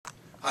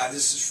Hi,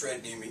 this is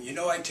Fred Neiman. You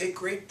know, I take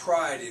great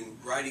pride in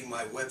writing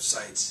my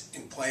websites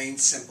in plain,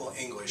 simple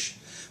English,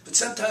 but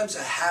sometimes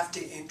I have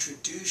to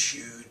introduce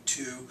you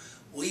to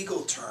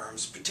legal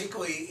terms,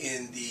 particularly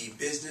in the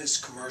business,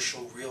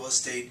 commercial, real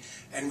estate,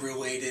 and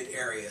related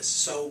areas.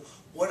 So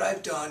what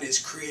I've done is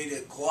create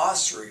a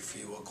glossary for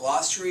you, a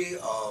glossary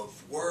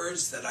of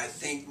words that I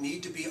think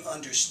need to be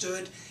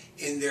understood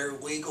in their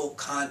legal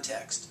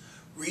context.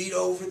 Read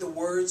over the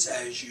words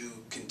as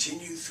you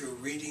continue through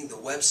reading the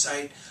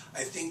website.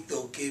 I think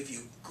they'll give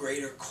you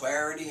greater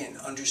clarity and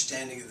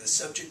understanding of the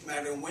subject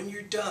matter. And when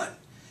you're done,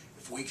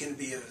 if we can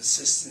be of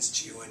assistance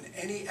to you in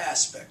any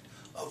aspect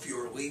of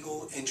your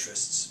legal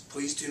interests,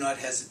 please do not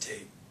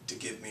hesitate to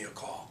give me a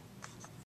call.